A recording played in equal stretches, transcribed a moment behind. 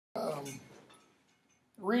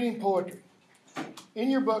reading poetry.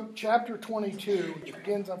 In your book, chapter 22, which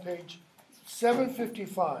begins on page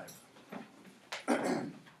 755,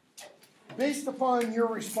 based upon your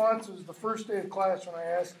responses the first day of class when I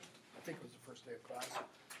asked, I think it was the first day of class,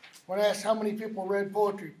 when I asked how many people read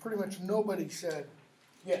poetry, pretty much nobody said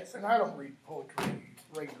yes. And I don't read poetry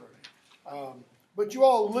regularly. But you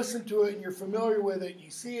all listen to it and you're familiar with it.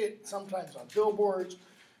 You see it sometimes on billboards.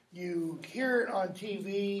 You hear it on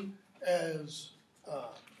TV as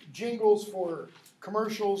jingles for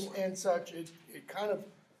commercials and such. It kind of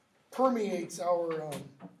permeates our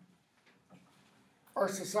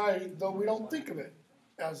society, though we don't think of it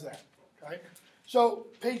as that. Okay? So,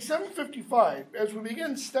 page 755, as we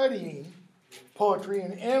begin studying poetry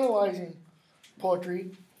and analyzing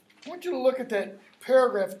poetry, I want you to look at that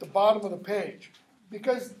paragraph at the bottom of the page.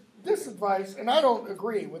 Because this advice, and I don't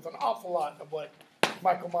agree with an awful lot of what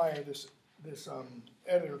Michael Meyer, this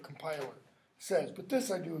editor, compiler, says, but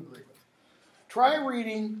this I do agree with. Try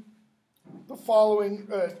reading the following,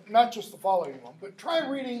 not just the following one, but try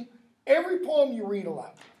reading every poem you read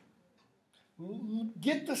aloud.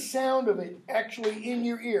 Get the sound of it actually in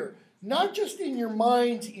your ear. Not just in your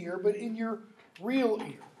mind's ear, but in your real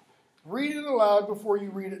ear. Read it aloud before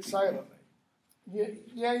you read it silently.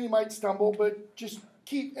 Yeah, you might stumble, but just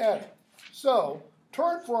keep at it. So,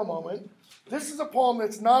 turn for a moment. This is a poem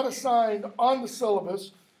that's not assigned on the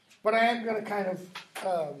syllabus, but I am going to kind of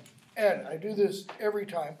add it. I do this every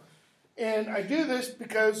time. And I do this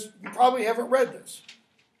because you probably haven't read this.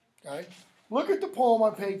 Okay? Look at the poem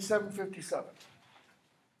on page 757.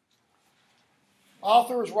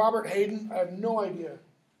 Author is Robert Hayden. I have no idea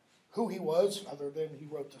who he was, other than he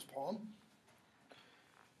wrote this poem.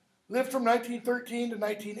 Lived from 1913 to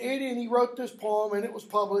 1980, and he wrote this poem, and it was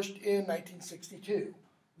published in 1962.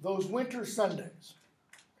 Those Winter Sundays.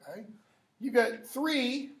 Okay? You got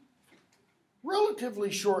 3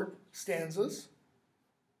 relatively short stanzas.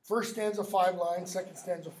 First stanza, 5 lines. Second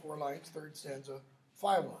stanza, 4 lines. Third stanza,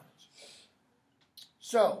 5 lines.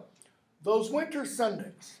 So, those winter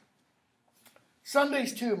Sundays.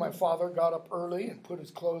 Sundays, too, my father got up early and put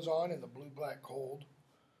his clothes on in the blue-black cold.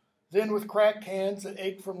 Then, with cracked hands that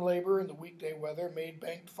ached from labor in the weekday weather, made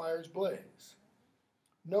banked fires blaze.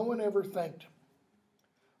 No one ever thanked him.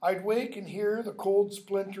 I'd wake and hear the cold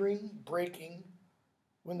splintering, breaking.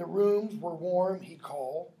 When the rooms were warm, he'd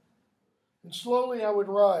call. And slowly I would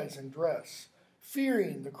rise and dress,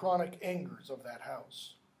 fearing the chronic angers of that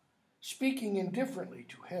house, speaking indifferently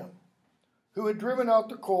to him, who had driven out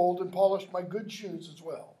the cold and polished my good shoes as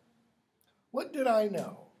well. What did I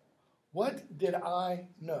know? What did I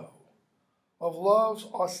know of love's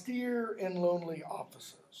austere and lonely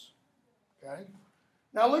offices? Okay?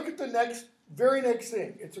 Now look at the very next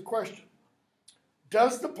thing. It's a question.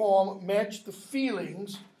 Does the poem match the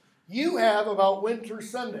feelings you have about winter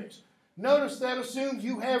Sundays? Notice that assumes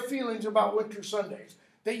you have feelings about winter Sundays,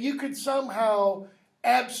 that you could somehow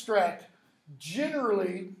abstract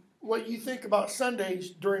generally what you think about Sundays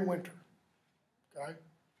during winter. Okay?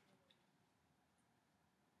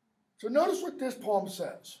 So notice what this poem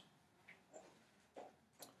says.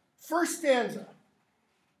 First stanza.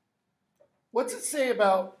 What's it say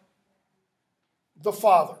about the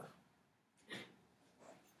Father?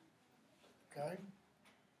 Okay?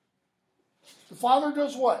 The Father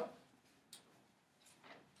does what?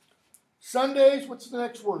 Sundays, what's the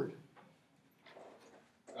next word?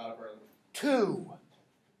 Two.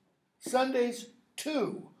 Sundays,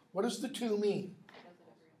 2. What does the 2 mean?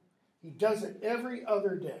 He does it every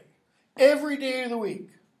other day. Every day of the week.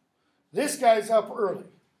 This guy's up early.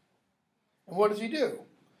 And what does he do?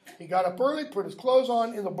 He got up early, put his clothes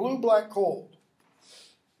on in the blue-black cold.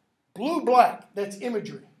 Blue-black, that's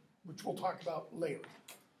imagery, which we'll talk about later.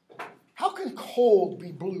 How can cold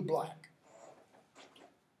be blue-black?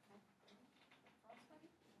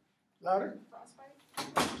 Louder?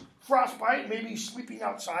 Frostbite, maybe sleeping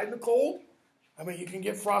outside in the cold. I mean, you can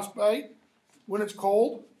get frostbite when it's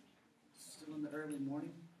cold. Still in the early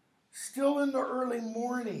morning? Still in the early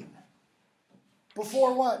morning.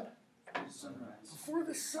 Before what? Sunrise. Before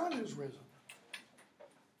the sun has risen.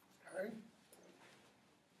 Okay?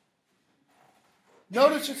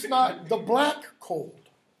 Notice it's not the black cold.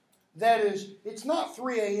 That is, it's not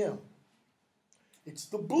 3 a.m. It's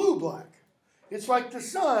the blue-black. It's like the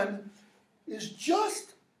sun is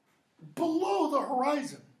just below the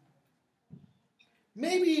horizon.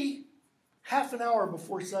 Maybe half an hour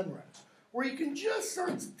before sunrise, where you can just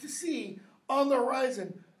start to see on the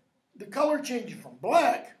horizon the color changing from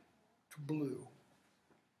black to blue.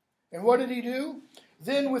 And what did he do?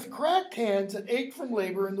 Then with cracked hands that ached from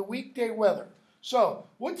labor in the weekday weather. So,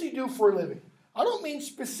 what's he do for a living? I don't mean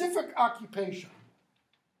specific occupation.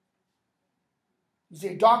 Is he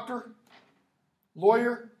a doctor,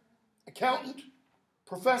 lawyer, accountant,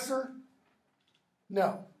 professor?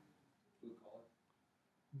 No.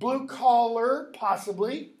 Blue collar,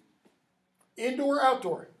 possibly. Indoor,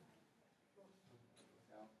 outdoor?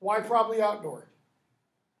 Why probably outdoor?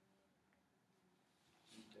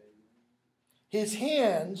 His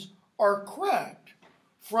hands are cracked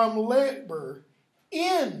from labor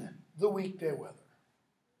in the weekday weather.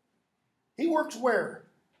 He works where?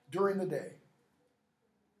 During the day.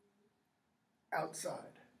 Outside.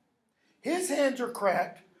 His hands are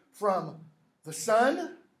cracked from the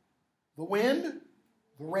sun, the wind,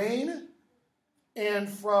 the rain, and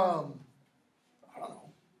from, I don't know,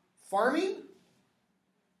 farming,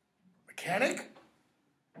 mechanic,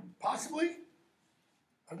 possibly.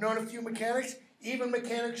 I've known a few mechanics, even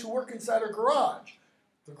mechanics who work inside a garage.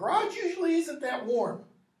 The garage usually isn't that warm,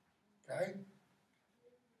 okay?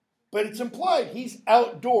 But it's implied he's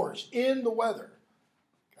outdoors in the weather,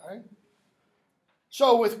 okay?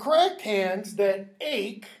 So with cracked hands that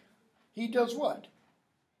ache, he does what?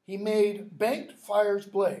 He made banked fires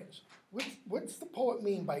blaze. What's the poet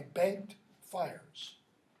mean by banked fires?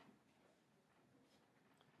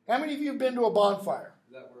 How many of you have been to a bonfire?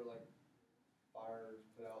 Is that where like fire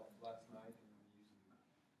put out last night?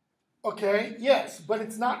 Okay, yes, but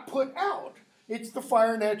it's not put out. It's the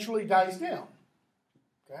fire naturally dies down.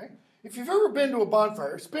 Okay? If you've ever been to a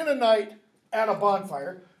bonfire, spend a night at a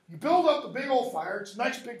bonfire, you build up a big old fire, it's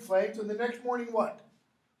nice big flames, and the next morning what?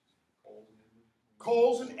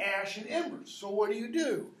 Coals and ash and embers. So what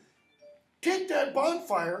do? Take that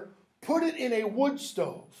bonfire, put it in a wood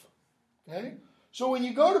stove. Okay? So when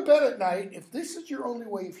you go to bed at night, if this is your only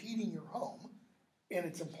way of heating your home, and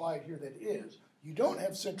it's implied here that it is, you don't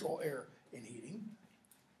have central air in heating,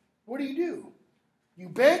 what do? You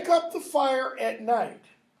bank up the fire at night.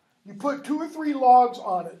 You put 2 or 3 logs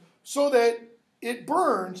on it so that it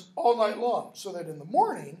burns all night long, so that in the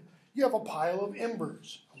morning you have a pile of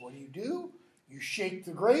embers. And what do? You shake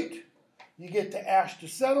the grate, you get the ash to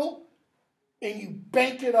settle, and you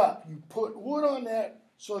bank it up. You put wood on that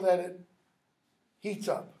so that it heats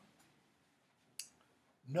up.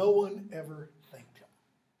 No one ever thanked him.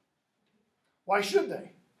 Why should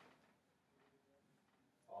they?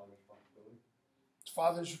 Father's responsibility. It's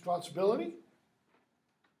father's responsibility.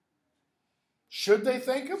 Should they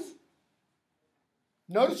thank him?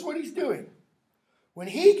 Notice what he's doing. When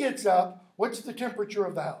he gets up, what's the temperature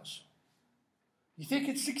of the house? You think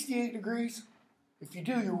it's 68 degrees? If you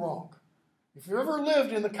do, you're wrong. If you've ever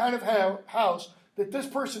lived in the kind of house that this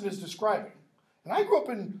person is describing, and I grew up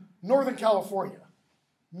in Northern California,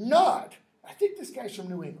 I think this guy's from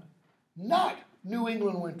New England, not New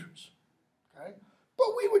England winters, okay? But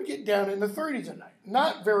we would get down in the 30s at night.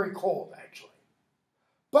 Not very cold, actually.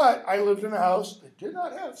 But I lived in a house that did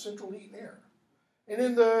not have central heat and air. And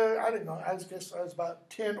in the, I guess I was about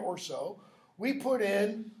 10 or so, we put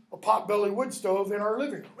in a potbelly wood stove in our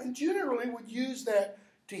living room, and generally would use that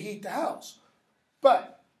to heat the house.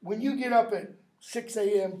 But when you get up at 6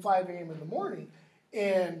 a.m., 5 a.m. in the morning,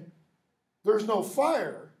 and there's no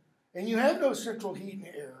fire, and you have no central heat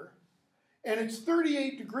and air, and it's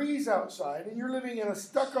 38 degrees outside, and you're living in a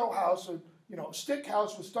stucco house, a stick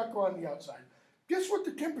house with stucco on the outside, guess what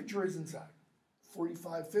the temperature is inside?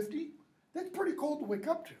 45, 50? That's pretty cold to wake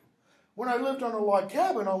up to. When I lived on a log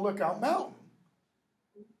cabin on Lookout Mountain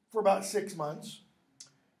for about 6 months,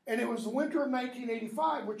 and it was the winter of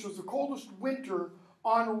 1985, which was the coldest winter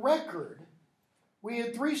on record. We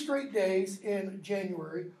had 3 straight days in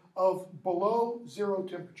January of below 0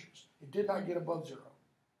 temperatures. It did not get above 0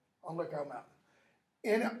 on Lookout Mountain.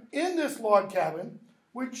 And in this log cabin,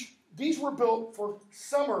 which these were built for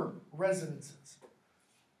summer residences,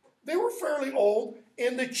 they were fairly old,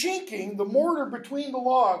 and the chinking, the mortar between the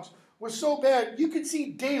logs, was so bad you could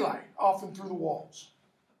see daylight often through the walls.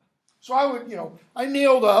 So I would,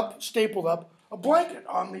 I stapled up a blanket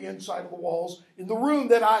on the inside of the walls in the room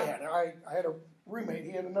that I had. I had a roommate,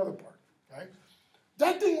 he had another part. Okay?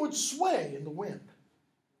 That thing would sway in the wind.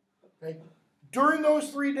 Okay? During those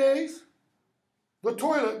 3 days, the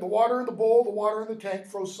toilet, the water in the bowl, the water in the tank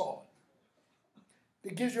froze solid.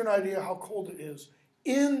 It gives you an idea how cold it is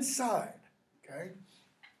inside. Okay?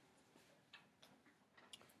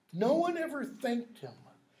 No one ever thanked him.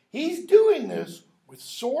 He's doing this with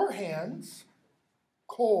sore hands,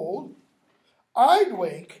 cold. I'd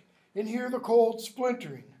wake and hear the cold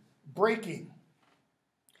splintering, breaking.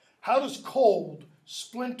 How does cold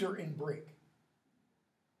splinter and break?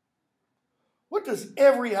 What does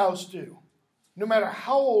every house do, no matter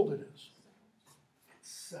how old it is? It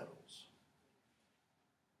settles.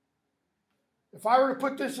 If I were to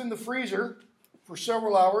put this in the freezer for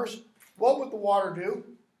several hours, what would the water do?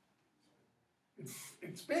 It'd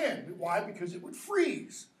expand. Why? Because it would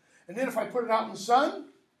freeze. And then if I put it out in the sun,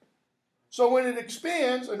 so when it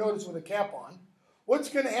expands, I notice with a cap on, what's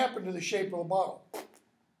going to happen to the shape of the bottle?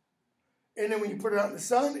 And then when you put it out in the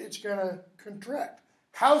sun, it's going to contract.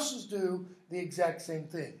 Houses do the exact same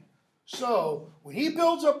thing. So when he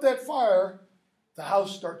builds up that fire, the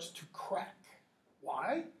house starts to crack.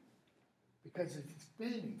 Why? Because it's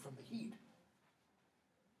expanding from the heat.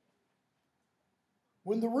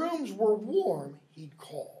 When the rooms were warm, he'd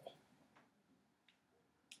call.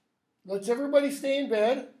 Lets everybody stay in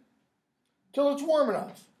bed till it's warm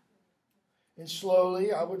enough. And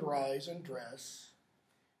slowly I would rise and dress,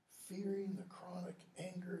 fearing the chronic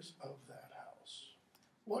angers of that house.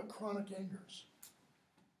 What chronic angers?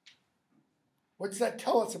 What's that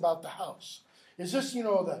tell us about the house? Is this,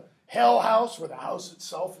 the hell house where the house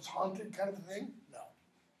itself is haunted kind of a thing? No.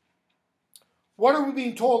 What are we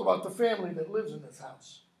being told about the family that lives in this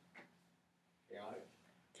house? Chaotic.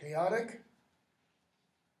 Chaotic?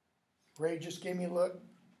 Ray just gave me a look.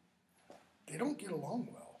 They don't get along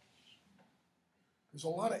well. There's a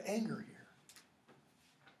lot of anger here.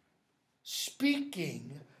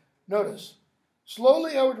 Speaking, notice,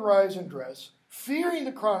 slowly I would rise and dress, fearing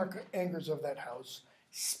the chronic angers of that house,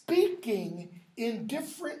 speaking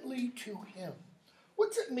indifferently to him.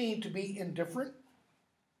 What's it mean to be indifferent?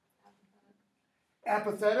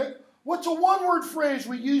 Apathetic. What's a one-word phrase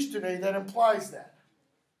we use today that implies that?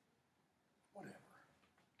 Whatever.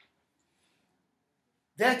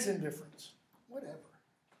 That's indifference. Whatever.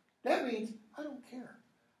 That means I don't care.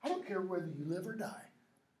 I don't care whether you live or die.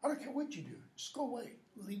 I don't care what you do. Just go away.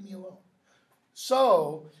 Leave me alone.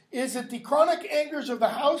 So, is it the chronic angers of the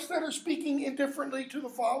house that are speaking indifferently to the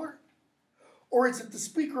Father? Or is it the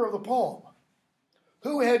speaker of the poem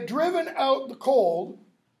who had driven out the cold?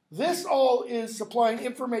 This all is supplying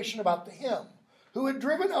information about the hymn, who had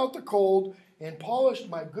driven out the cold and polished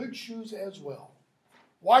my good shoes as well.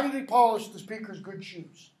 Why did he polish the speaker's good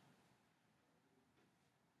shoes?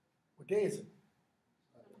 What day is it?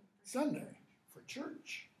 Sunday, for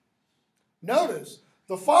church. Notice,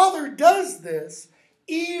 the Father does this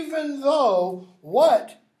even though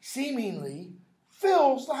what seemingly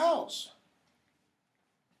fills the house?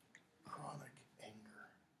 Chronic anger.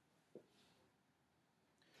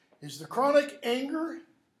 Is the chronic anger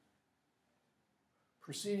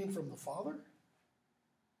proceeding from the Father?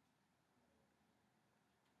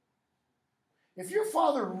 If your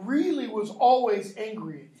father really was always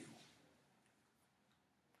angry at you,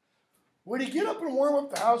 would he get up and warm up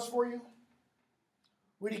the house for you?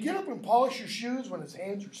 Would he get up and polish your shoes when his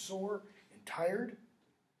hands are sore and tired?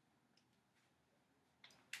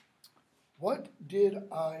 What did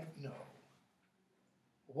I know?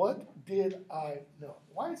 What did I know?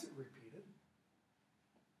 Why is it repeated?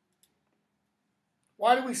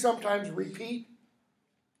 Why do we sometimes repeat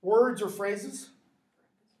words or phrases?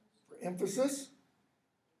 For emphasis.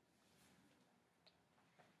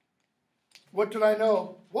 What did I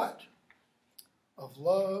know? What? Of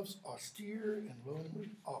love's austere and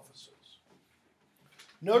lonely offices.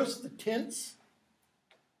 Notice the tense.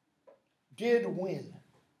 Did when.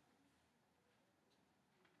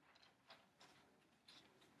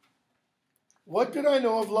 What did I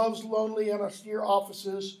know of love's lonely and austere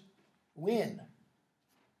offices? When?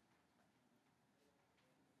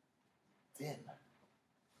 Then.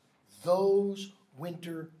 Those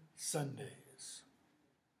winter Sundays.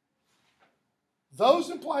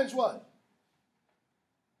 Those implies what?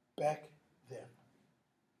 Back then.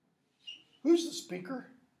 Who's the speaker?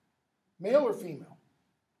 Male or female?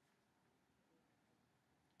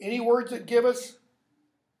 Any words that give us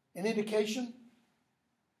an indication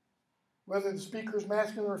whether the speaker is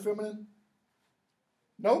masculine or feminine?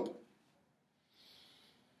 Nope.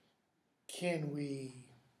 Can we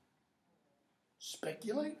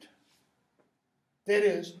speculate? That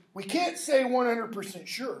is, we can't say 100%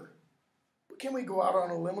 sure, but can we go out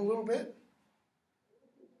on a limb a little bit?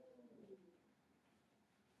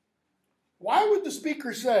 Why would the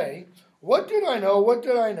speaker say, what did I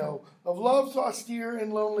know of love's austere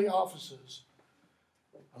and lonely offices?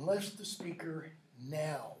 Unless the speaker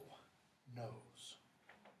now knows.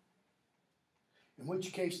 In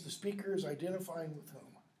which case the speaker is identifying with whom?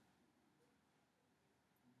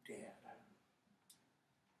 Dad.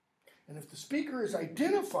 And if the speaker is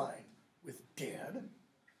identifying with Dad,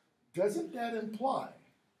 doesn't that imply,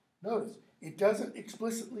 notice, it doesn't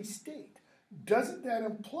explicitly state, doesn't that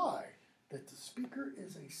imply that the speaker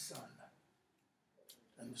is a son?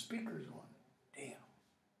 And the speaker is going, damn,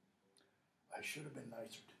 I should have been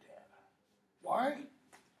nicer to Dad. Why?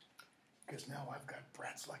 Because now I've got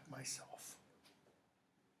brats like myself.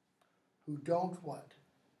 who don't what?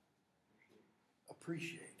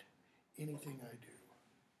 Appreciate anything I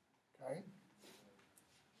do. Okay?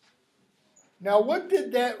 Now, what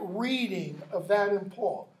did that reading of that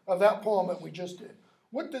poem that we just did,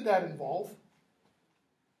 what did that involve?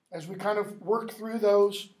 As we kind of worked through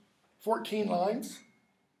those 14 lines.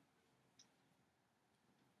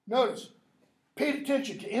 Notice, paid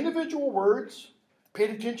attention to individual words, paid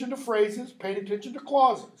attention to phrases, paid attention to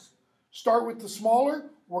clauses. Start with the smaller,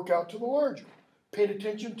 work out to the larger. Paid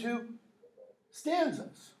attention to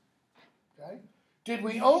stanzas. Okay? Did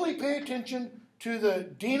we only pay attention to the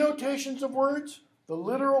denotations of words, the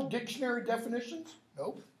literal dictionary definitions?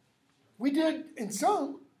 Nope. We did in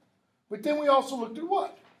some, but then we also looked at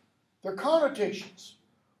what? Their connotations.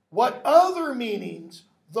 What other meanings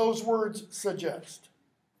those words suggest.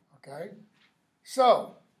 Okay?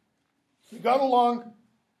 So, we got a long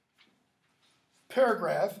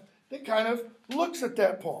paragraph that kind of looks at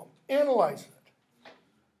that poem, analyzes it.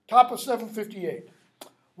 Top of 758.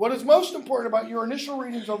 What is most important about your initial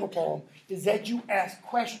readings of a poem is that you ask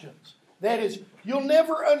questions. That is, you'll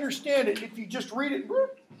never understand it if you just read it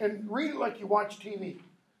and read it like you watch TV.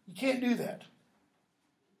 You can't do that.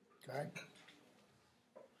 Okay?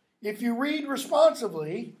 If you read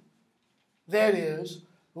responsively, that is,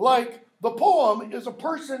 like the poem is a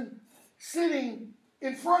person sitting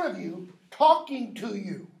in front of you talking to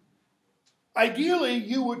you. Ideally,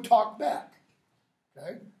 you would talk back.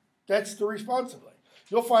 Okay? That's the responsively.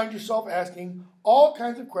 You'll find yourself asking all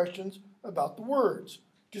kinds of questions about the words,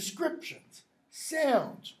 descriptions,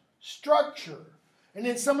 sounds, structure, and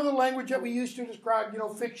then some of the language that we use to describe,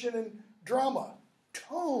 fiction and drama,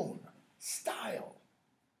 tone, style.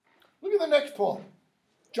 Look at the next poem,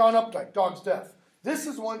 John Updike, Dog's Death. This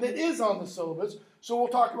is one that is on the syllabus, so we'll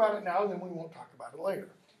talk about it now, and then we won't talk about it later.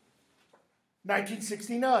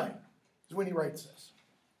 1969 is when he writes this.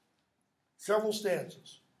 Several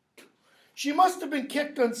stanzas. She must have been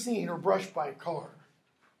kicked unseen or brushed by a car.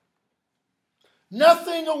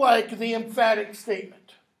 Nothing like the emphatic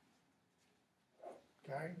statement.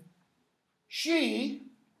 Okay? She,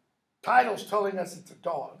 title's telling us it's a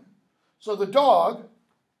dog, so the dog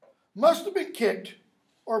must have been kicked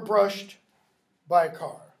or brushed by a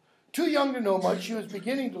car. Too young to know much, she was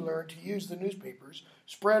beginning to learn to use the newspapers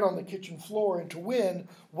spread on the kitchen floor and to win,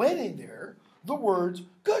 when in there, the words,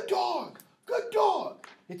 good dog, good dog.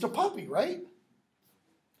 It's a puppy, right?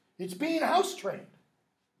 It's being house trained.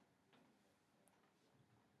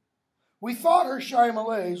 We thought her shy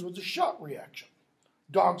malaise was a shot reaction.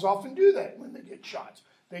 Dogs often do that when they get shots.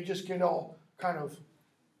 They just get all kind of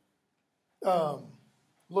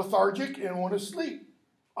lethargic and want to sleep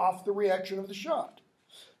off the reaction of the shot.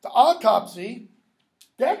 The autopsy,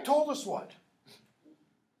 that told us what?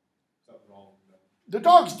 Something wrong. The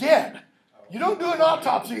dog's dead. You don't do an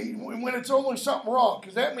autopsy when it's only something wrong,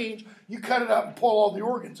 because that means you cut it out and pull all the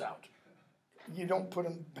organs out. You don't put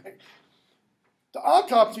them back. The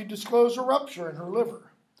autopsy disclosed a rupture in her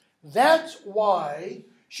liver. That's why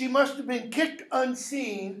she must have been kicked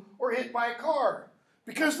unseen or hit by a car,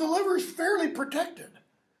 because the liver is fairly protected.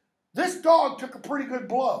 This dog took a pretty good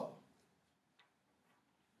blow.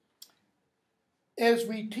 As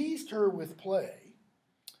we teased her with play,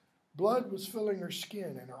 blood was filling her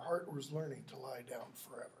skin and her heart was learning to lie down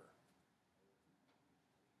forever.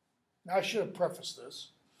 Now, I should have prefaced this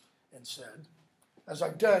and said, as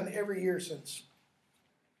I've done every year since,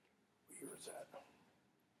 what year was that?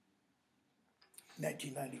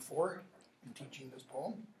 1994, in teaching this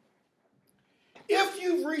poem. If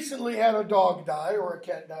you've recently had a dog die or a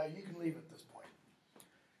cat die, you can leave at this point.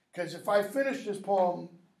 Because if I finish this poem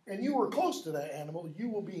and you were close to that animal, you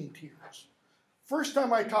will be in tears. First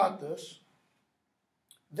time I taught this,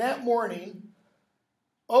 that morning,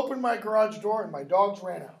 opened my garage door and my dogs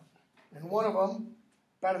ran out. And one of them,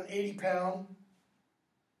 about an 80-pound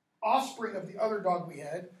offspring of the other dog we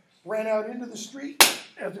had, ran out into the street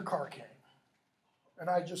as the car came. And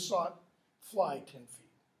I just saw it fly 10 feet.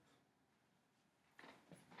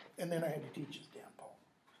 And then I had to teach his damn poem.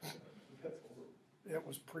 It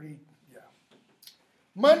was pretty, yeah.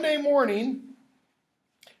 Monday morning,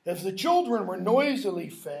 as the children were noisily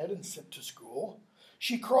fed and sent to school,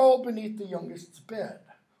 she crawled beneath the youngest's bed.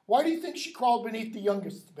 Why do you think she crawled beneath the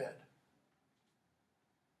youngest's bed?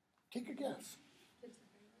 Take a guess.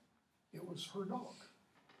 It was her dog.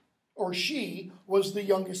 Or she was the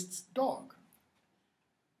youngest's dog.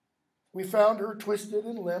 We found her twisted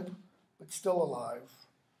and limp, but still alive.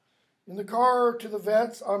 In the car to the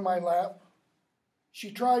vet's on my lap,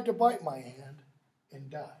 she tried to bite my hand and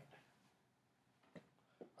died.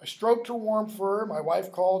 I stroked her warm fur. My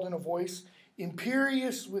wife called in a voice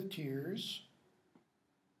imperious with tears,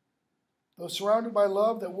 Though surrounded by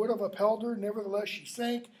love that would have upheld her, nevertheless she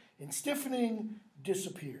sank and stiffening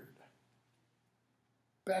disappeared.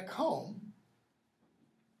 Back home,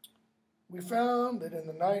 we found that in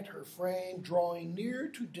the night her frame drawing near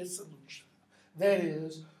to dissolution. That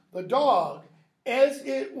is, the dog, as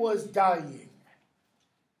it was dying,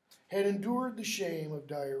 had endured the shame of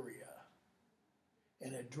diarrhea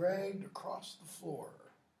and had dragged across the floor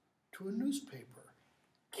to a newspaper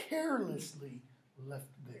carelessly left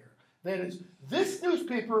there. That is, this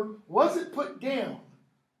newspaper wasn't put down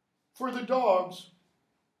for the dog's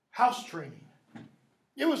house training.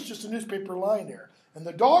 It was just a newspaper lying there. And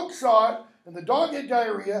the dog saw it, and the dog had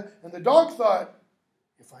diarrhea, and the dog thought,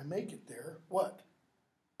 if I make it there, what?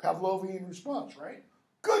 Pavlovian response, right?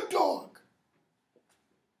 Good dog.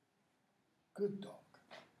 Good dog.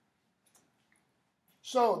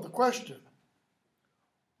 So the question,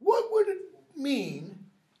 what would it mean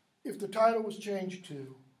if the title was changed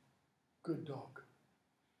to Good Dog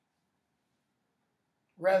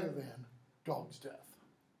rather than Dog's Death?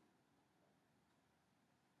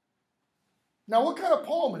 Now, what kind of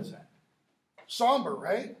poem is that? Somber,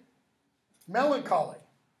 right? Melancholy.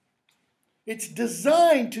 It's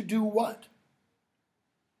designed to do what?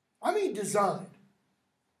 I mean designed.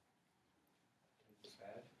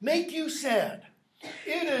 Make you sad.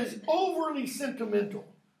 It is overly sentimental.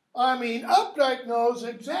 I mean, Updike knows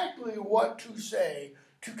exactly what to say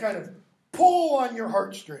to kind of pull on your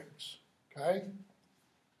heartstrings. Okay?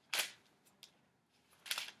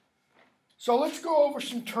 So let's go over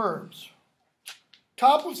some terms.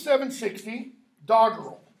 Top of 760,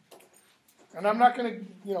 doggerel. And I'm not going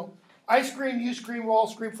to, I scream, you scream, we all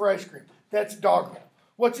scream for ice cream. That's doggerel.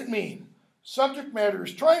 What's it mean? Subject matter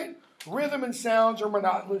is trite, rhythm and sounds are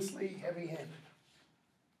monotonously heavy-handed.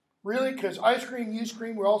 Really? Because ice cream, you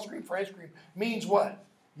scream, we all scream for ice cream means what?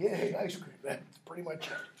 Yay, ice cream. That's pretty much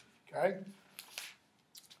it. Okay?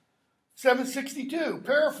 762,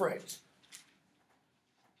 paraphrase.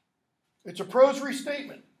 It's a prose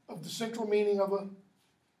restatement of the central meaning of a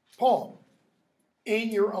poem in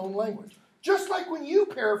your own language. Just like when you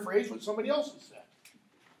paraphrase what somebody else has said.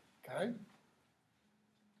 Okay?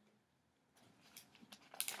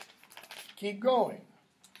 Keep going.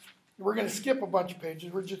 We're going to skip a bunch of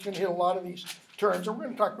pages. We're just going to hit a lot of these terms. And we're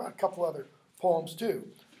going to talk about a couple other poems too.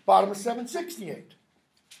 Bottom of 768.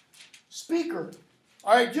 Speaker.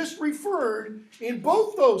 I just referred in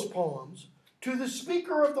both those poems to the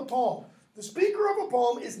speaker of the poem. The speaker of a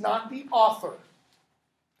poem is not the author.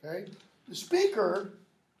 Okay? The speaker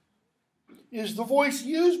is the voice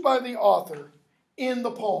used by the author in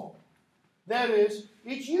the poem. That is,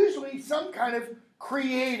 it's usually some kind of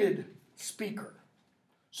created speaker.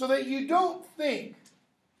 So that you don't think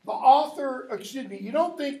you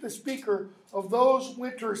don't think the speaker of those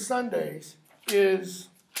winter Sundays is,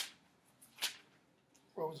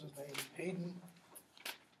 what was his name?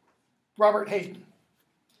 Robert Hayden.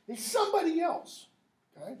 It's somebody else.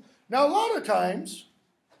 Okay? Now, a lot of times,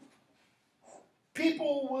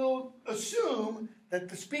 people will assume that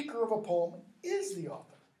the speaker of a poem is the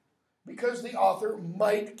author because the author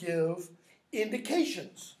might give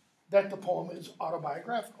indications that the poem is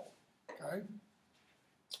autobiographical. Okay?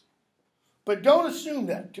 But don't assume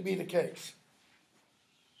that to be the case.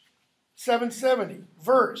 770,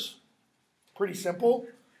 verse. Pretty simple.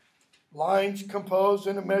 Lines composed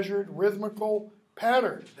in a measured rhythmical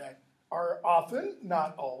pattern that are often,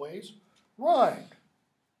 not always, rhymed.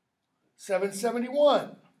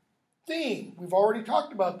 771, theme. We've already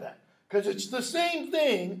talked about that because it's the same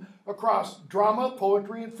thing across drama,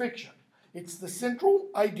 poetry, and fiction. It's the central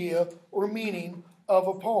idea or meaning of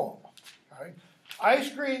a poem. Okay? I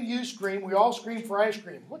scream, you scream, we all scream for ice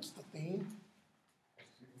cream. What's the theme?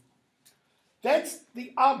 That's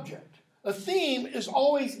the object. A theme is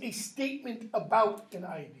always a statement about an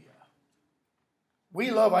idea.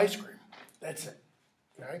 We love ice cream. That's it.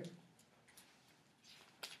 Okay?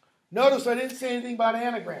 Notice I didn't say anything about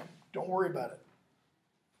anagram. Don't worry about it.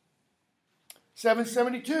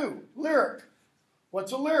 772, lyric.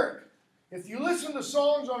 What's a lyric? If you listen to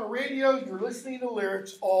songs on a radio, you're listening to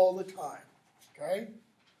lyrics all the time. Okay?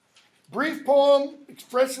 Brief poem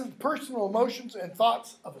expresses personal emotions and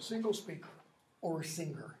thoughts of a single speaker or a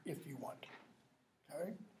singer, if you want.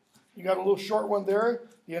 Okay? You got a little short one there,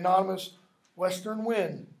 the anonymous Western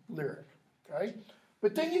Wind lyric. Okay?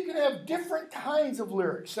 But then you can have different kinds of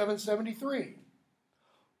lyrics. 773.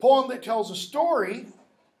 Poem that tells a story.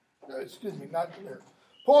 Not lyric.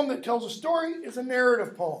 Poem that tells a story is a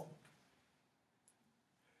narrative poem.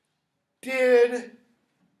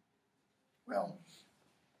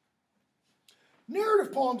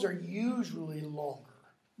 Narrative poems are usually longer.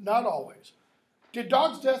 Not always. Did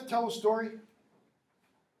Dog's Death tell a story?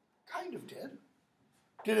 Kind of did.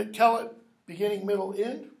 Did it tell it beginning, middle,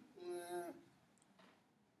 end?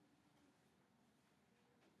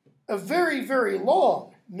 A very, very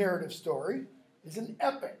long narrative story is an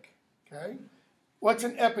epic. Okay? What's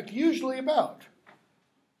an epic usually about?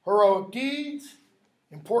 Heroic deeds,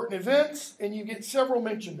 important events, and you get several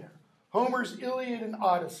mentioned there. Homer's Iliad and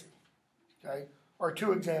Odyssey, okay, are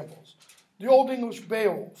two examples. The Old English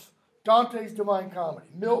Beowulf, Dante's Divine Comedy,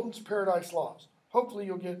 Milton's Paradise Lost. Hopefully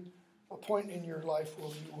you'll get a point in your life where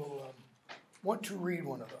you will want to read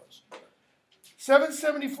one of those.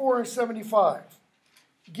 774 and 75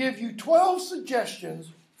 give you 12 suggestions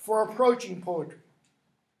for approaching poetry.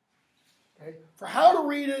 Okay? For how to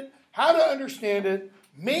read it, how to understand it,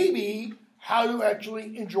 maybe how to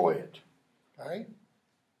actually enjoy it. Okay?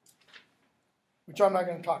 Which I'm not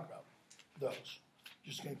going to talk about those.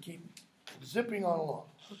 Just going to keep zipping on along.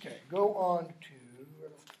 Okay, go on to, I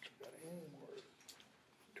don't think I've got any more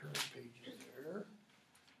turn pages there.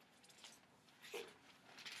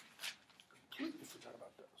 Completely forgot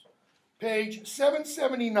about those. Page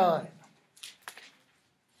 779.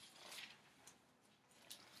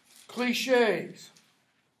 Cliches.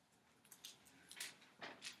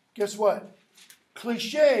 Guess what?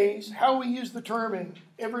 Cliches, how we use the term in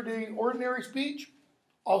everyday, ordinary speech,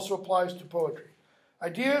 also applies to poetry.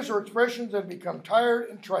 Ideas or expressions that have become tired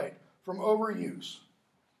and trite from overuse.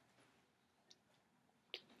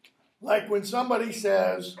 Like when somebody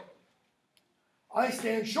says, I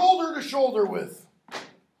stand shoulder to shoulder with.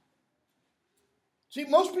 See,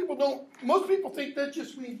 most people think that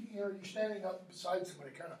just means, you're standing up beside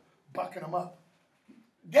somebody, kind of bucking them up.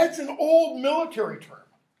 That's an old military term.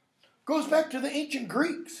 Goes back to the ancient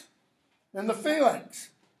Greeks and the phalanx.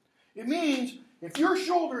 It means if your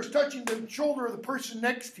shoulder is touching the shoulder of the person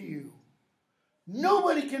next to you,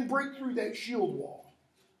 nobody can break through that shield wall.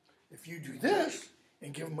 If you do this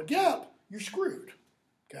and give them a gap, you're screwed.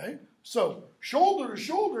 Okay? So shoulder to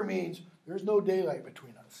shoulder means there's no daylight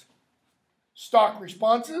between us. Stock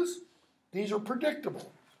responses, these are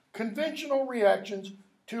predictable, conventional reactions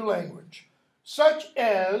to language, such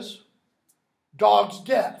as dog's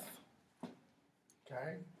death.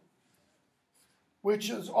 Okay? Which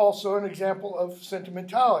is also an example of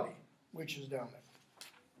sentimentality, which is down there.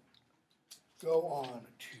 Go on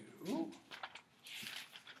to,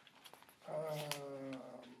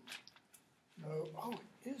 no, oh,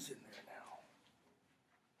 it is in there now.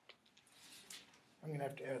 I'm going to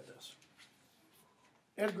have to add this.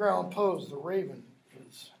 Edgar Allan Poe's The Raven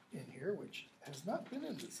is in here, which has not been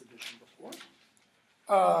in this edition before.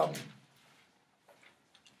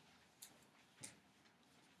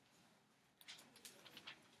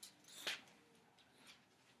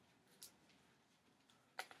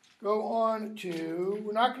 Go on to,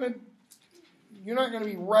 you're not going to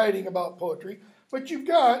be writing about poetry, but you've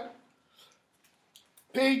got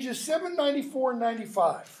pages 794 and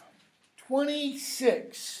 95,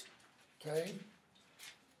 26, okay?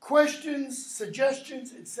 Questions,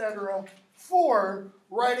 suggestions, etc. for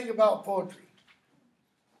writing about poetry.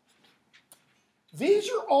 These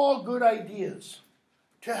are all good ideas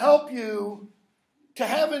to help you to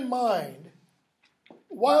have in mind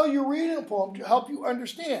while you're reading a poem to help you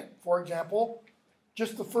understand. For example,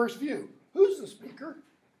 just the first view. Who's the speaker?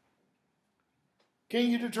 Can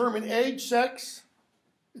you determine age, sex,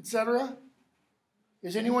 etc.?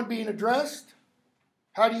 Is anyone being addressed?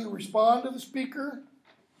 How do you respond to the speaker?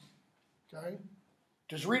 Okay.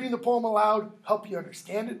 Does reading the poem aloud help you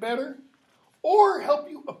understand it better or help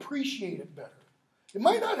you appreciate it better? It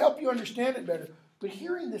might not help you understand it better, but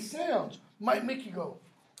hearing the sounds might make you go,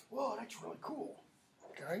 whoa, that's really cool.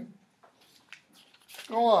 Okay?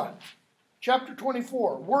 Go on. Chapter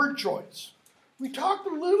 24, word choice. We talked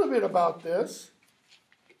a little bit about this,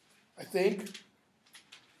 I think,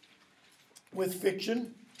 with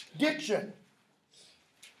fiction. Diction.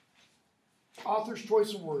 Author's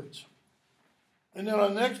choice of words. And then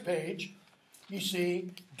on the next page, you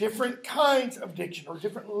see different kinds of diction, or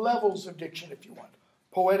different levels of diction, if you want.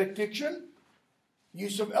 Poetic diction,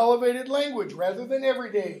 use of elevated language rather than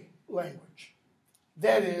everyday language.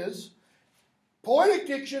 That is, poetic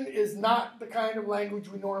diction is not the kind of language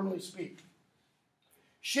we normally speak.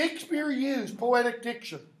 Shakespeare used poetic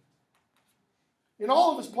diction in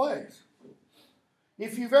all of his plays.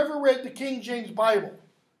 If you've ever read the King James Bible,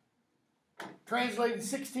 translated in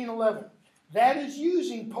 1611, that is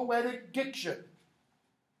using poetic diction.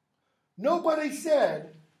 Nobody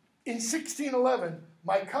said in 1611,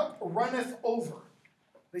 my cup runneth over.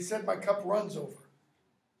 They said my cup runs over.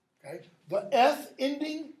 Okay? The eth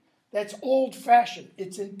ending, that's old-fashioned.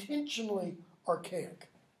 It's intentionally archaic.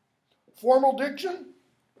 Formal diction,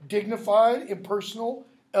 dignified, impersonal,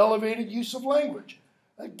 elevated use of language.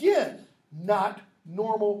 Again, not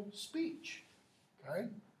normal speech. Okay?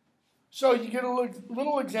 So you get a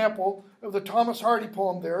little example of the Thomas Hardy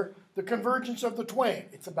poem there, The Convergence of the Twain.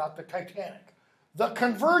 It's about the Titanic. The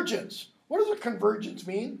convergence. What does a convergence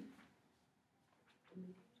mean?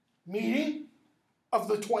 Meeting of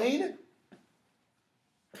the twain.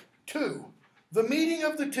 Two. The meeting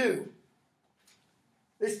of the two.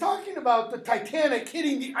 It's talking about the Titanic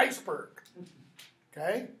hitting the iceberg.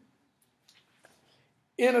 Okay?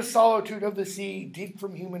 In a solitude of the sea, deep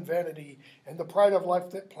from human vanity, and the pride of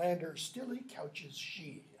life that planned her, stilly couches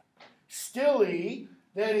she. Stilly,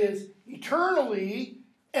 that is, eternally,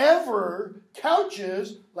 ever,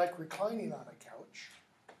 couches, like reclining on a couch,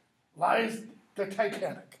 lies the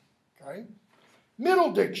Titanic. Okay?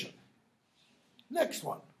 Middle diction. Next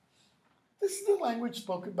one. This is the language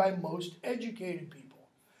spoken by most educated people.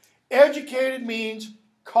 Educated means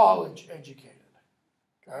college educated.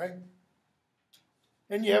 Okay?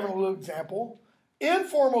 And you have a little example.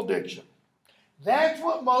 Informal diction. That's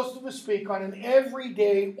what most of us speak on an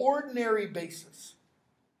everyday, ordinary basis.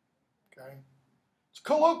 Okay? It's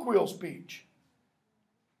colloquial speech.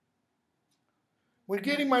 When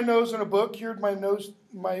getting my nose in a book cured most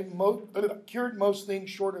things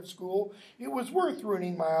short of school, it was worth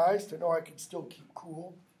ruining my eyes to know I could still keep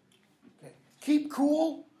cool. Okay. Keep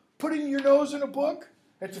cool, putting your nose in a book,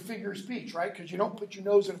 that's a figure of speech, right? Because you don't put your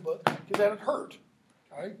nose in a book because that would hurt.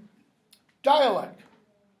 Okay? Dialect.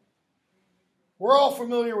 We're all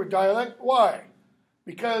familiar with dialect. Why?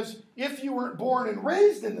 Because if you weren't born and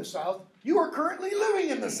raised in the South, you are currently living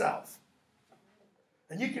in the South.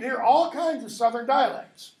 And you can hear all kinds of Southern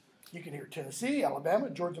dialects. You can hear Tennessee, Alabama,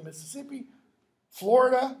 Georgia, Mississippi,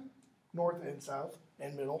 Florida, North and South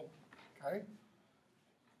and Middle. Okay?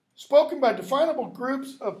 Spoken by definable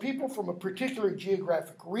groups of people from a particular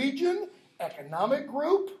geographic region, economic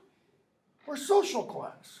group, or social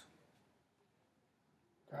class.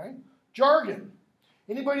 Okay? Jargon.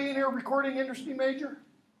 Anybody in here recording industry major?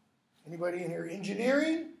 Anybody in here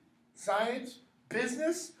engineering, science,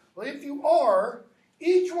 business? Well, if you are,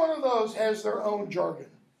 each one of those has their own jargon.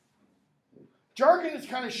 Jargon is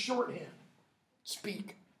kind of shorthand,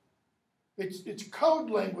 speak. It's code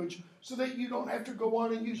language so that you don't have to go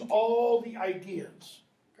on and use all the ideas.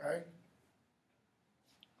 Okay?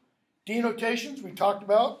 Denotations we talked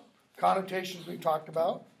about. Connotations we talked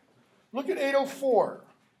about. Look at 804.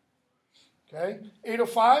 Okay?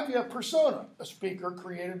 805, you have persona, a speaker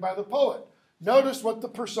created by the poet. Notice what the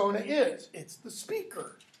persona is. It's the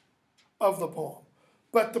speaker of the poem.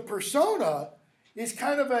 But the persona is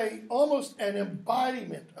kind of almost an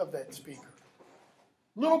embodiment of that speaker.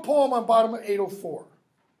 Little poem on bottom of 804.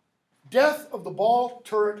 Death of the ball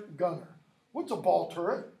turret gunner. What's a ball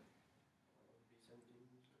turret?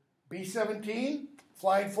 B-17,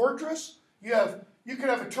 flying fortress. You could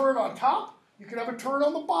have a turret on top. You could have a turret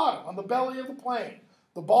on the bottom, on the belly of the plane.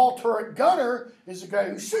 The ball turret gunner is the guy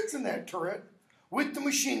who sits in that turret with the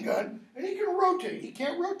machine gun, and he can rotate. He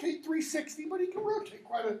can't rotate 360, but he can rotate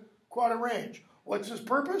quite a range. What's his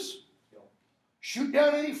purpose? Shoot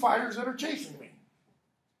down any fighters that are chasing me.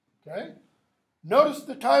 Okay? Notice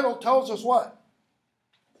the title tells us what?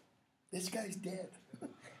 This guy's dead.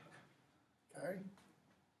 Okay?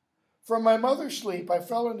 From my mother's sleep, I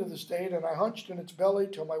fell into the state, and I hunched in its belly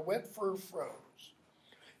till my wet fur froze.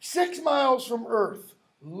 6 miles from Earth,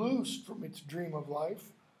 loosed from its dream of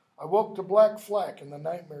life, I woke to black flak and the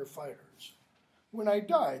nightmare fighters. When I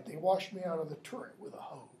died, they washed me out of the turret with a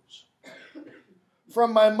hose.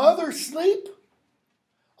 From my mother's sleep,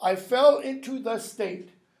 I fell into the state.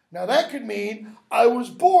 Now that could mean I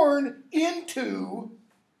was born into,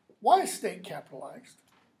 why is state capitalized?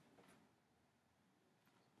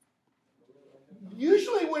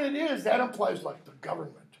 Usually when it is, that implies like the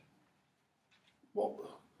government.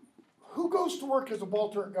 Well, who goes to work as a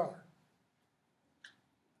ball turret gunner?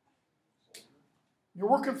 You're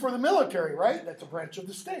working for the military, right? That's a branch of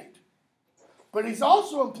the state. But he's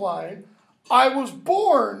also implying, I was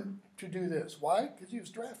born to do this. Why? Because he was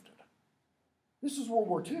drafted. This is World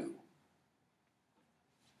War II.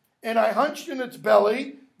 And I hunched in its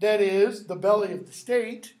belly, that is, the belly of the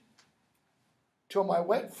state, till my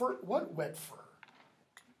wet fur. What wet fur?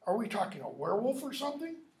 Are we talking a werewolf or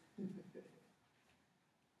something?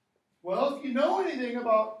 Well, if you know anything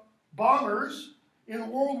about bombers in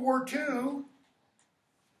World War II,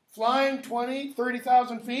 flying 20,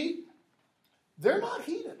 30,000 feet, they're not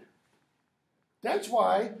heated. That's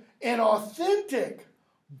why an authentic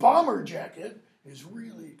bomber jacket is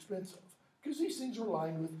really expensive. Because these things were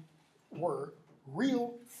lined with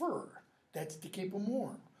real fur. That's to keep them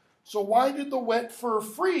warm. So why did the wet fur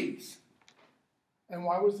freeze? And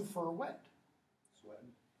why was the fur wet? Sweating.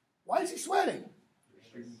 Why is he sweating?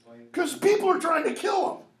 Shooting planes. Because people are trying to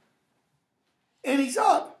kill him. And he's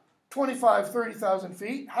up 25, 30,000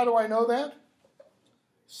 feet. How do I know that?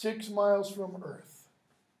 6 miles from Earth.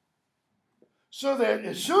 So that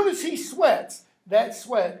as soon as he sweats, that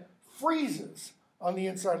sweat freezes on the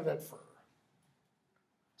inside of that fur.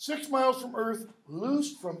 6 miles from Earth,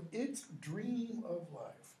 loosed from its dream of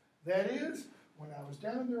life. That is, when I was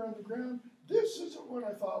down there on the ground, this isn't what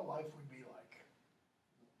I thought life would be like.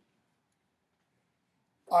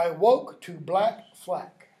 I woke to black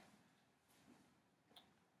flak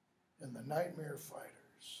and the nightmare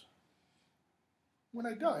fighters. When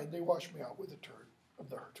I died, they washed me out with a turret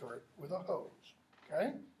with a hose.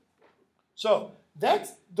 Okay? So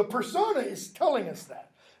that's the persona is telling us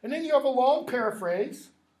that. And then you have a long paraphrase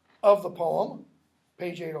of the poem,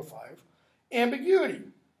 page 805. Ambiguity,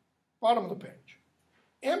 bottom of the page.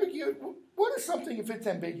 Ambiguity, what is something if it's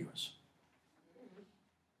ambiguous?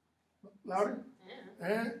 Louder?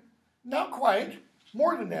 Not quite.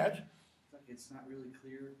 More than that. It's not really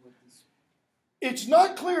clear what this. It's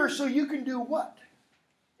not clear, so you can do what?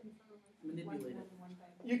 Manipulate it.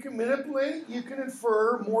 You can manipulate it, you can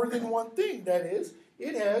infer more than one thing. That is,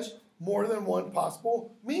 it has more than one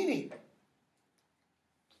possible meaning.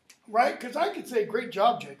 Right? Because I could say, great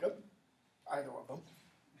job, Jacob. Either of them.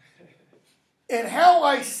 And how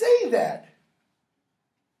I say that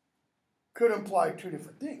could imply two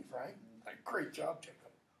different things, right? Like, great job, Jacob.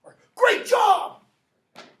 Or, great job!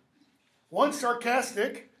 One's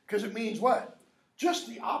sarcastic, because it means what? Just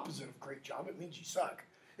the opposite of great job. It means you suck.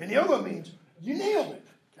 And the other one means you nailed it,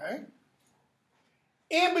 okay?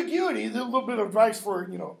 Ambiguity, a little bit of advice for,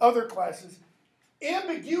 other classes.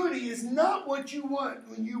 Ambiguity is not what you want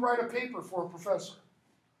when you write a paper for a professor.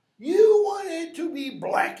 You want it to be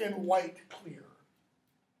black and white clear.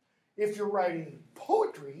 If you're writing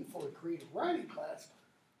poetry for a creative writing class,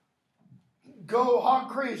 go hog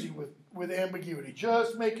crazy with ambiguity.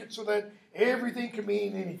 Just make it so that everything can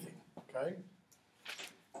mean anything, okay?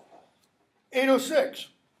 806,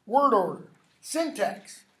 word order,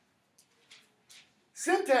 syntax.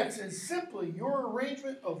 Syntax is simply your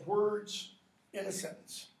arrangement of words in a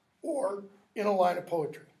sentence or in a line of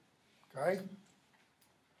poetry, okay?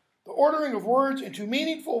 The ordering of words into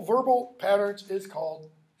meaningful verbal patterns is called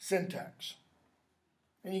syntax.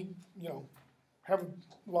 And you have a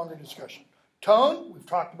longer discussion. Tone, we've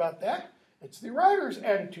talked about that. It's the writer's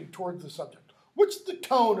attitude towards the subject. What's the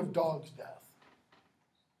tone of Dog's death?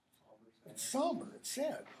 It's somber, it's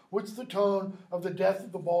sad. What's the tone of the death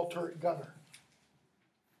of the ball turret gunner?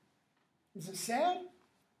 Is it sad?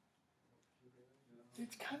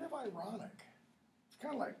 It's kind of ironic. It's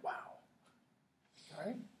kind of like, wow.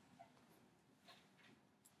 Okay?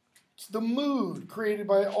 It's the mood created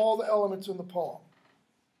by all the elements in the poem.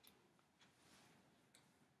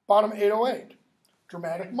 Bottom 808,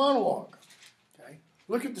 dramatic monologue. Okay?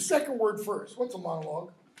 Look at the second word first. What's a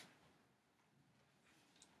monologue?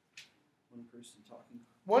 One person talking.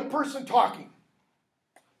 One person talking.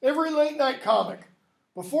 Every late night comic,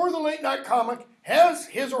 before the late night comic has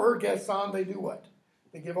his or her guests on, they do what?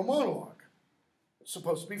 They give a monologue. It's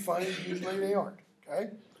supposed to be funny, usually they aren't. Okay?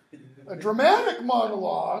 A dramatic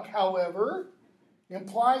monologue, however,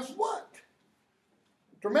 implies what?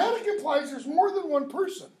 Dramatic implies there's more than one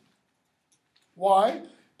person. Why?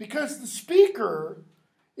 Because the speaker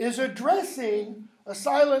is addressing a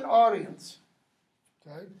silent audience.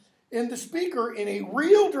 Okay? And the speaker, in a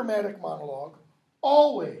real dramatic monologue,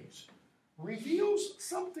 always reveals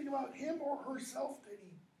something about him or herself that he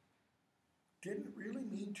didn't really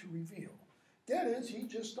mean to reveal. That is, he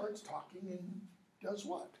just starts talking and does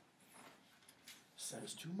what?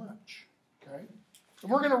 Says too much. Okay?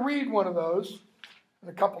 And we're going to read one of those in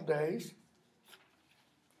a couple days.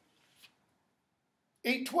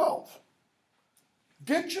 812.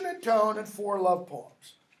 Diction and tone and 4 love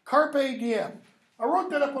poems. Carpe diem. I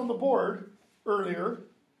wrote that up on the board earlier,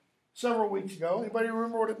 several weeks ago. Anybody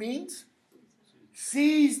remember what it means?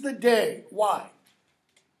 Seize the day. Why?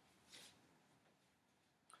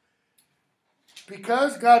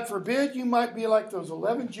 Because, God forbid, you might be like those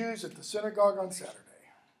 11 Jews at the synagogue on Saturday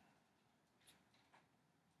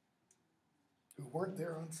who weren't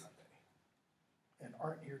there on Sunday and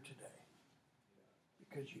aren't here today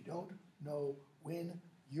because you don't know when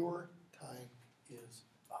your time is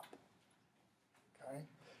up. Okay?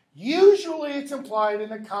 Usually it's implied in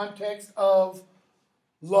the context of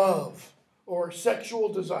love or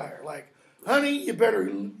sexual desire. Like, honey, you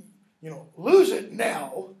better, lose it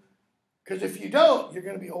now. Because if you don't, you're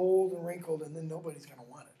going to be old and wrinkled, and then nobody's going to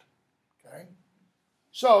want it. Okay?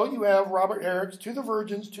 So you have Robert Herrick's To the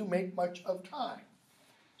Virgins to Make Much of Time.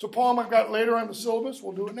 It's a poem I've got later on the syllabus.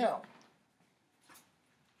 We'll do it now.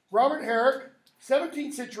 Robert Herrick,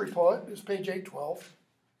 17th century poet, is page 812.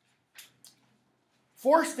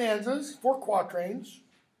 4 stanzas, 4 quatrains.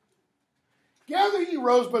 Gather ye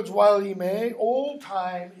rosebuds while ye may, old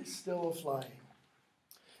time is still a-flying.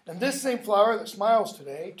 And this same flower that smiles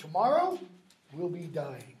today, tomorrow will be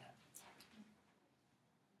dying.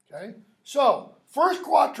 Okay? So, first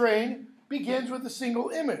quatrain begins with a single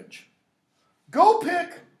image. Go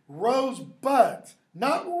pick rosebuds,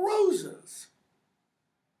 not roses.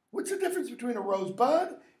 What's the difference between a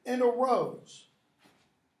rosebud and a rose?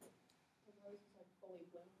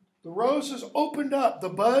 The rose is opened up. The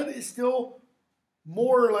bud is still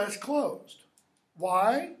more or less closed.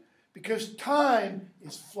 Why? Because time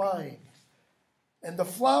is flying. And the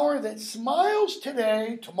flower that smiles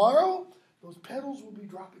today, tomorrow, those petals will be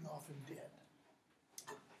dropping off and dead.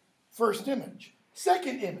 First image.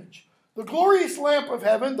 Second image. The glorious lamp of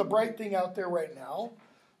heaven, the bright thing out there right now.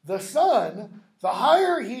 The sun, the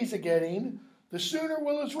higher he's a-getting, the sooner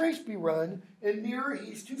will his race be run, and nearer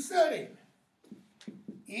he's to setting.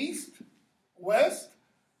 East, west,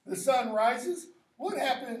 the sun rises. What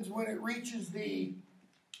happens when it reaches the,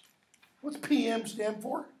 what's PM stand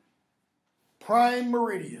for? Prime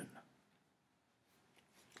meridian.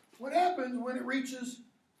 What happens when it reaches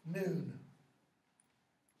noon?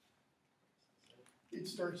 It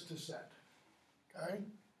starts to set. Okay?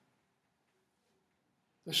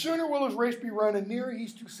 The sooner will his race be run, and nearer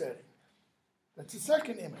he's to setting. That's the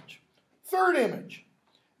second image. Third image.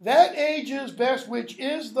 That age is best which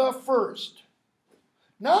is the first.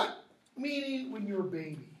 Not meaning when you're a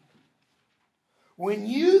baby. When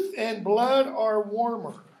youth and blood are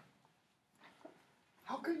warmer.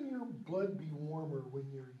 How can your blood be warmer when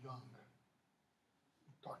you're young?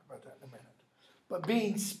 We'll talk about that in a minute. But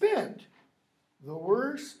being spent, the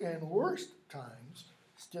worst and worst times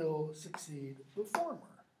still succeed the former.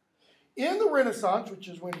 In the Renaissance, which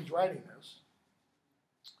is when he's writing this,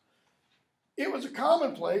 it was a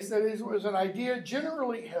commonplace, that is, it was an idea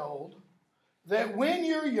generally held, that when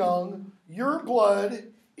you're young, your blood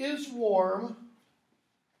is warm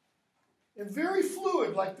and very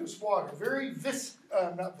fluid like this water, very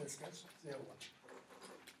not viscous, the other one.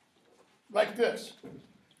 Like this.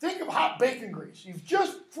 Think of hot bacon grease. You've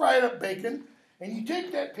just fried up bacon, and you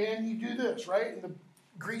take that pan, you do this, right? And the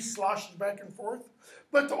grease sloshes back and forth.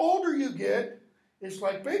 But the older you get, it's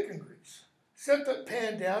like bacon grease. Set that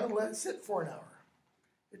pan down and let it sit for an hour.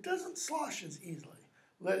 It doesn't slosh as easily.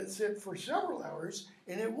 Let it sit for several hours,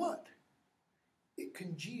 and it what? It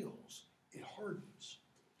congeals. It hardens.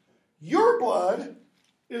 Your blood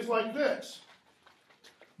is like this.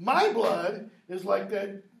 My blood is like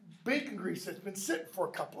that bacon grease that's been sitting for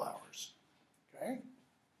a couple hours. Okay?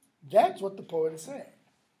 That's what the poet is saying.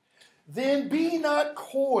 Then be not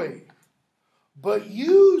coy, but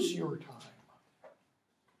use your time.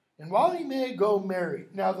 And while he may go marry.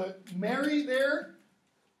 Now the marry there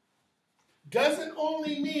doesn't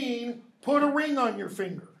only mean put a ring on your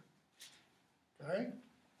finger. Okay?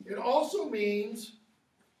 It also means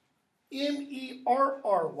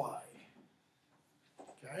M-E-R-R-Y.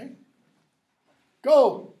 Okay?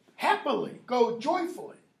 Go happily, go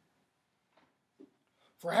joyfully.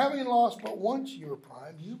 For having lost but once your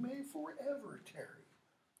prime, you may forever tarry.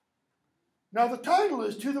 Now the title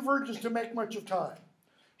is To the Virgins to Make Much of Time.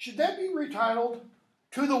 Should that be retitled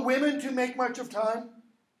To the Women to Make Much of Time?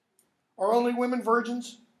 Are only women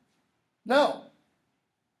virgins? No,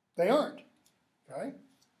 they aren't. Okay?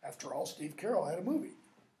 After all, Steve Carroll had a movie,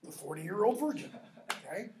 The 40-Year-Old Virgin.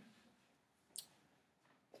 Okay?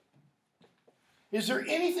 Is there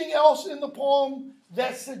anything else in the poem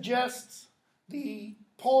that suggests the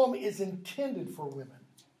poem is intended for women?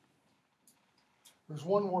 There's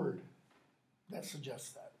one word that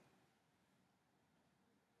suggests that.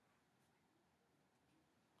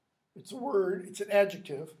 It's a word, it's an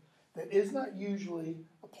adjective that is not usually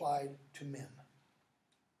applied to men.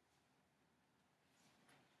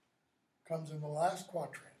 Comes in the last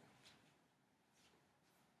quatrain.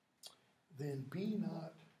 Then be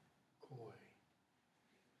not coy.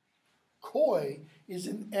 Coy is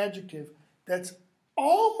an adjective that's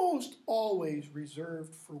almost always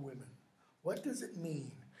reserved for women. What does it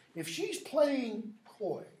mean? If she's playing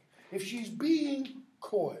coy, if she's being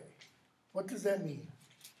coy, what does that mean?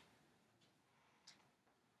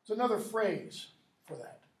 It's another phrase for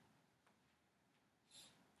that.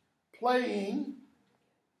 Playing,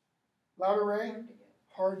 louder Ray,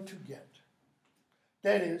 hard to get.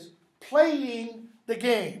 That is, playing the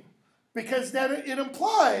game. Because that it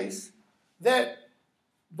implies that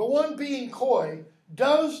the one being coy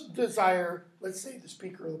does desire, let's say, the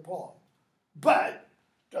speaker of the poem, but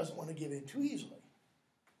doesn't want to give in too easily.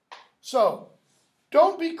 So,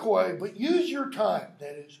 don't be coy, but use your time,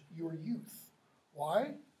 that is, your youth.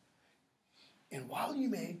 Why? And while you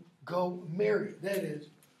may go marry, that is,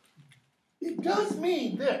 it does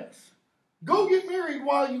mean this. Go get married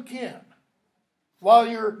while you can, while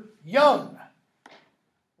you're young.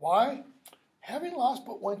 Why? Having lost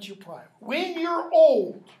but once your prime. When you're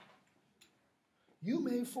old, you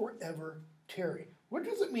may forever tarry. What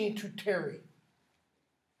does it mean to tarry?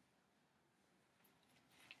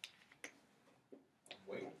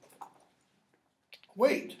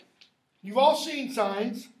 Wait. You've all seen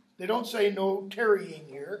signs. They don't say no tarrying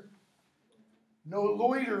here. No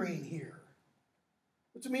loitering here.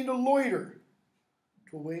 What's it mean to loiter?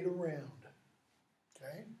 To wait around.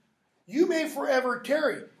 Okay? You may forever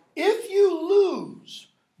tarry. If you lose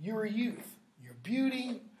your youth, your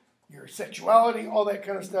beauty, your sexuality, all that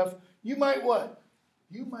kind of stuff, you might what?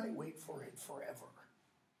 You might wait for it forever.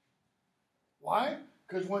 Why?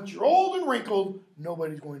 Because once you're old and wrinkled,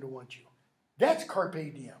 nobody's going to want you. That's Carpe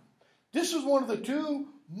Diem. This is one of the two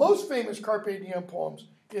most famous Carpe Diem poems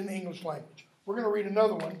in the English language. We're going to read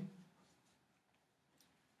another one.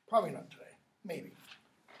 Probably not today. Maybe.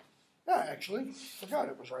 Yeah, actually, forgot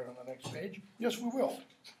it was right on the next page. Yes, we will.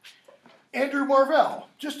 Andrew Marvell.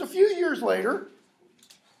 Just a few years later,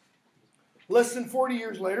 less than 40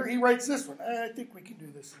 years later, he writes this one. I think we can do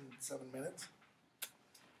this in 7 minutes.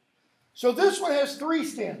 So this one has 3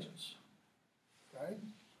 stanzas. Okay?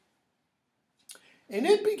 And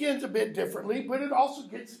it begins a bit differently, but it also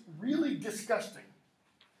gets really disgusting.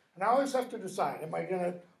 And I always have to decide, am I going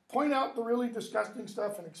to point out the really disgusting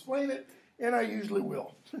stuff and explain it? And I usually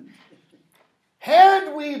will.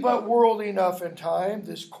 Had we but world enough in time,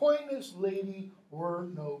 this coyness lady were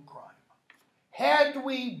no crime. Had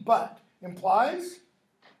we but implies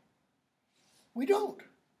we don't.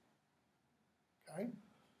 Okay?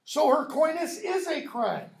 So her coyness is a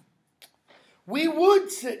crime. We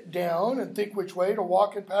would sit down and think which way to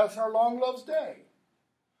walk and pass our long love's day.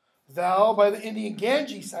 Thou by the Indian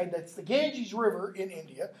Ganges side, that's the Ganges River in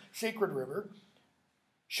India, sacred river,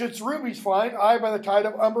 shouldst rubies find, I by the tide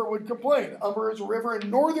of Umber would complain. Umber is a river in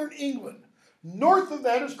northern England. North of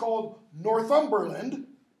that is called Northumberland.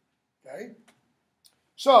 Okay?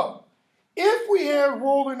 So, if we had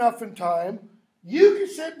world enough in time, you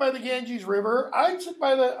could sit by the Ganges River, I'd sit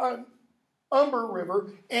by the Umber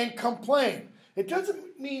River and complain. It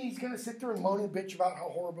doesn't mean he's going to sit there and moan and bitch about how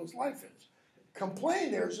horrible his life is.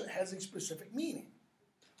 Complain there has a specific meaning.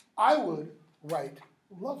 I would write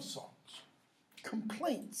love songs.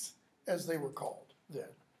 Complaints, as they were called then.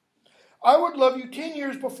 I would love you 10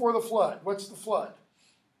 years before the flood. What's the flood?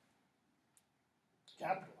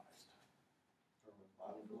 Capitalized.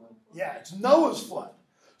 Yeah, it's Noah's flood.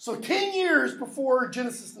 So 10 years before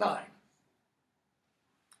Genesis 9.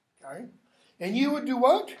 Okay? And you would do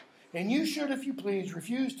what? And you should, if you please,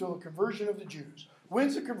 refuse till the conversion of the Jews.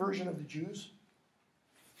 When's the conversion of the Jews?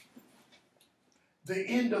 The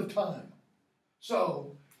end of time.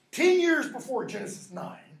 So, 10 years before Genesis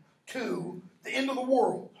 9 to the end of the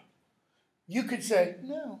world, you could say,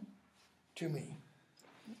 no, to me.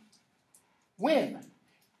 When?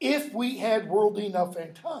 If we had world enough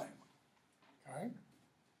and time. Okay?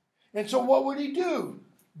 And so what would he do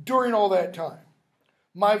during all that time?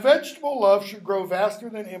 My vegetable love should grow vaster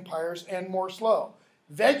than empires and more slow.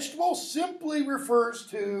 Vegetable simply refers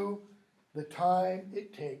to the time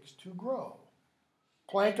it takes to grow.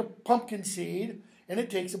 Plant a pumpkin seed, and it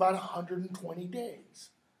takes about 120 days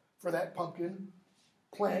for that pumpkin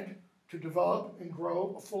plant to develop and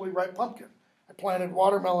grow a fully ripe pumpkin. I planted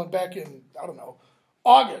watermelon back in,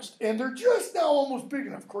 August, and they're just now almost big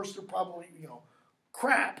enough. Of course, they're probably,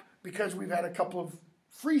 crap because we've had a couple of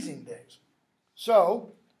freezing days.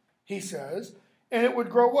 So, he says, and it would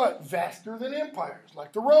grow what? Vaster than empires,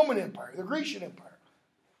 like the Roman Empire, the Grecian Empire,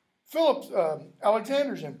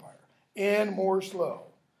 Alexander's Empire, and more slow.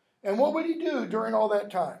 And what would he do during all that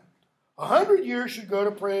time? 100 years should go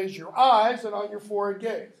to praise your eyes and on your forehead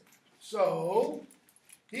gaze. So,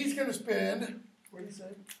 he's going to spend, what did he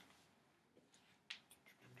say?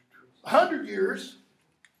 100 years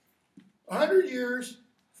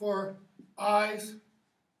for eyes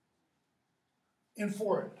and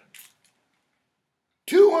forehead.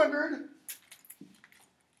 200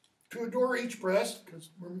 to adore each breast, because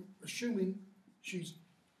we're assuming she's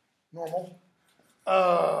normal.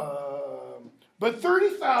 But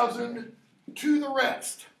 30,000 to the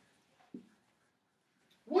rest.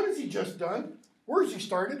 What has he just done? Where has he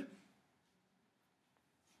started?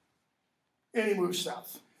 And he moves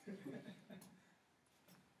south.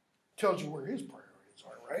 Tells you where his priorities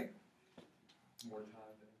More time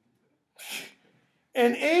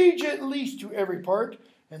And age at least to every part,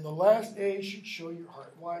 and the last A should show your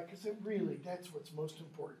heart. Why? Because that's what's most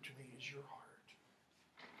important to me, is your heart.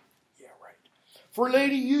 Yeah, right. For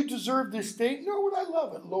lady, you deserve this state. Know what I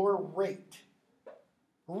love it? Lower rate.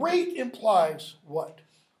 Rate implies what?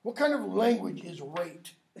 What kind of language is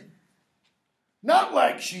rate? Not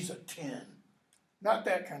like she's a 10. Not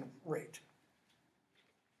that kind of rate.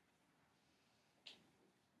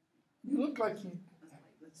 You look like you...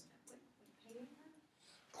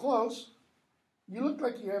 Close. You look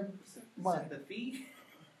like you have money. The fee?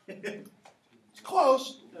 It's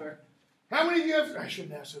close. How many of you have... I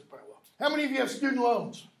shouldn't ask this, but I will. How many of you have student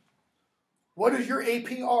loans? What is your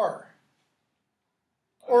APR?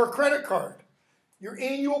 Or a credit card? Your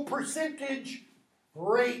annual percentage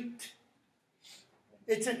rate.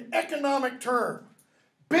 It's an economic term.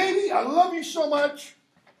 Baby, I love you so much.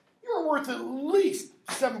 You're worth at least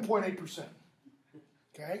 7.8%.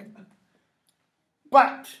 Okay?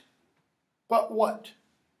 But what?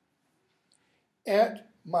 At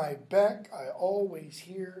my back I always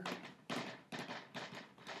hear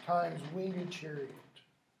time's winged chariot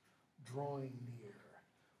drawing near.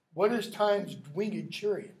 What is time's winged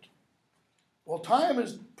chariot? Well, time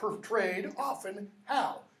is portrayed often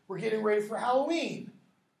how? We're getting ready for Halloween.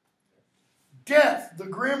 Death, the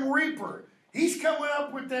grim reaper. He's coming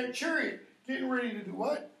up with that chariot, getting ready to do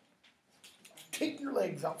what? Take your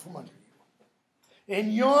legs out from under you.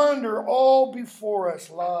 And yonder all before us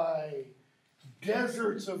lie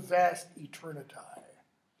deserts of vast eternity.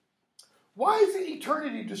 Why is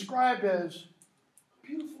eternity described as a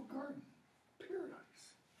beautiful garden,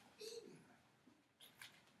 paradise, Eden?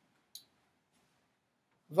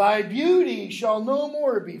 Thy beauty shall no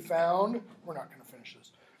more be found. We're not going to finish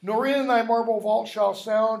this. Nor in thy marble vault shall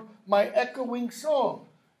sound my echoing song.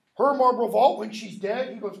 Her marble vault, when she's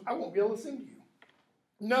dead, he goes, I won't be able to sing to you.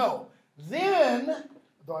 No. Then,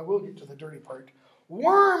 though I will get to the dirty part,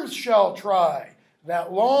 worms shall try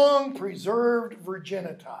that long preserved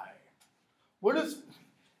virginity. What does,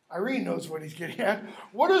 Irene knows what he's getting at.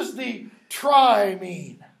 What does the try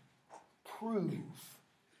mean? Prove.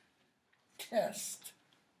 Test.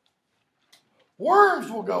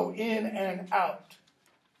 Worms will go in and out.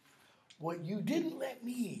 What you didn't let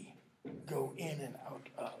me go in and out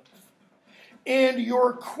of. And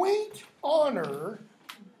your quaint honor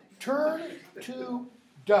turn to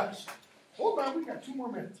dust. Hold on, we got 2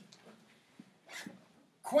 more minutes.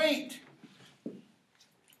 Quaint.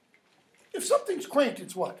 If something's quaint,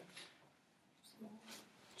 it's what?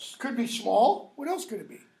 Could be small. What else could it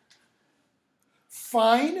be?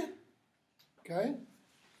 Fine. Okay.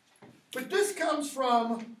 But this comes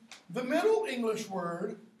from the Middle English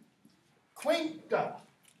word quainta,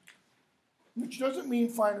 which doesn't mean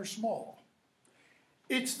fine or small.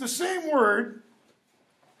 It's the same word.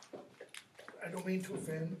 I don't mean to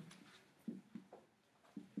offend.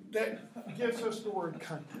 That gives us the word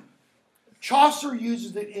cunt. Chaucer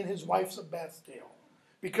uses it in his Wives of Bath's Tale,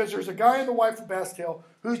 because there's a guy in the Wife of Bath's Tale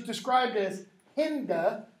who's described as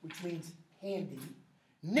Henda, which means handy,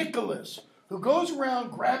 Nicholas, who goes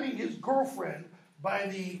around grabbing his girlfriend by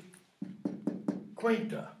the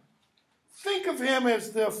quainta. Think of him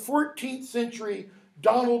as the 14th century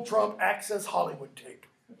Donald Trump Access Hollywood tape.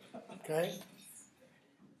 Okay?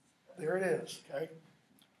 There it is. Okay?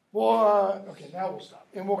 Well, okay, now we'll stop.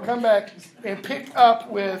 And we'll come back and pick up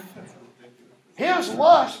with his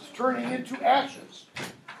lust turning into ashes.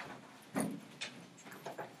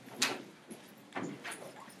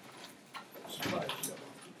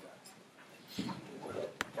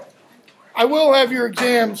 I will have your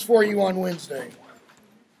exams for you on Wednesday.